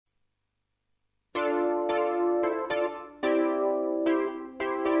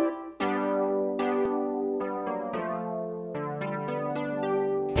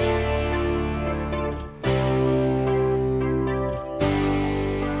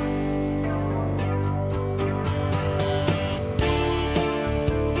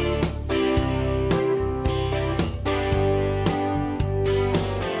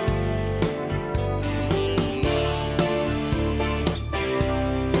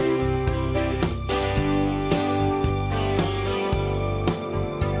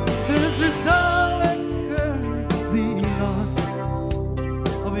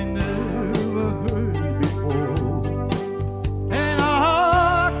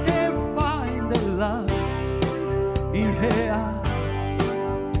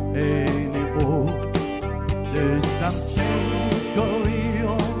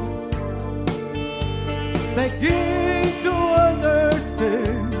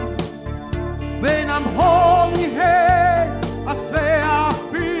I'm holding her, I swear I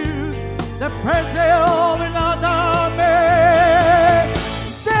feel the presence of another man.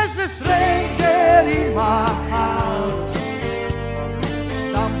 There's a stranger in my house,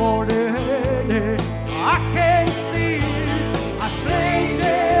 somebody I can see. A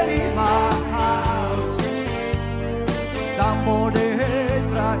stranger in my house, somebody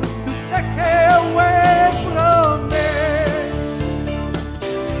try to take away from me.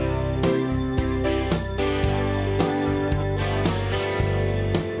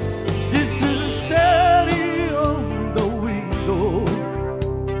 She's staring on the window,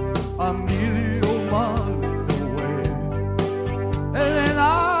 a million miles away, and then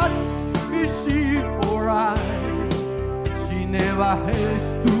ask if she's alright. She never has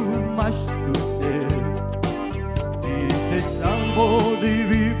too much to say. Is there somebody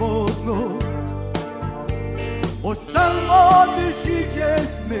we both know, or somebody she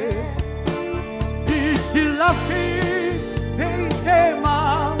just met? Is she laughing in her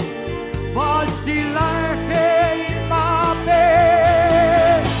mouth, but she like it in my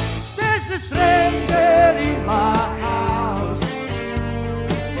bed? There's a stranger in my house,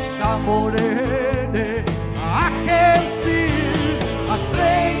 somebody I can see. A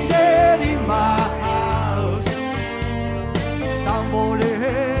stranger in my house, somebody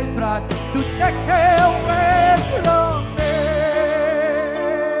try to take away from me.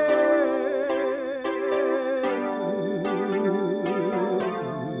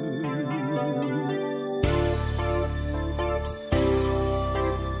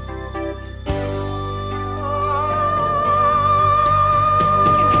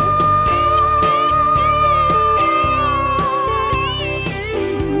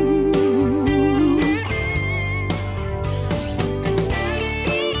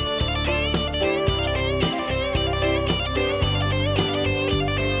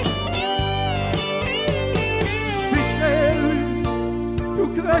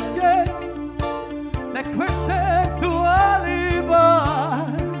 The question to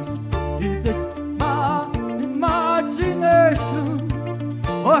alibis is just my imagination,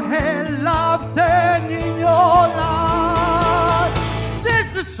 or her love then in your life.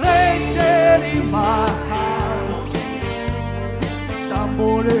 There's a stranger in my house,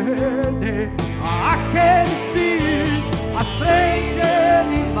 somebody I can see. A stranger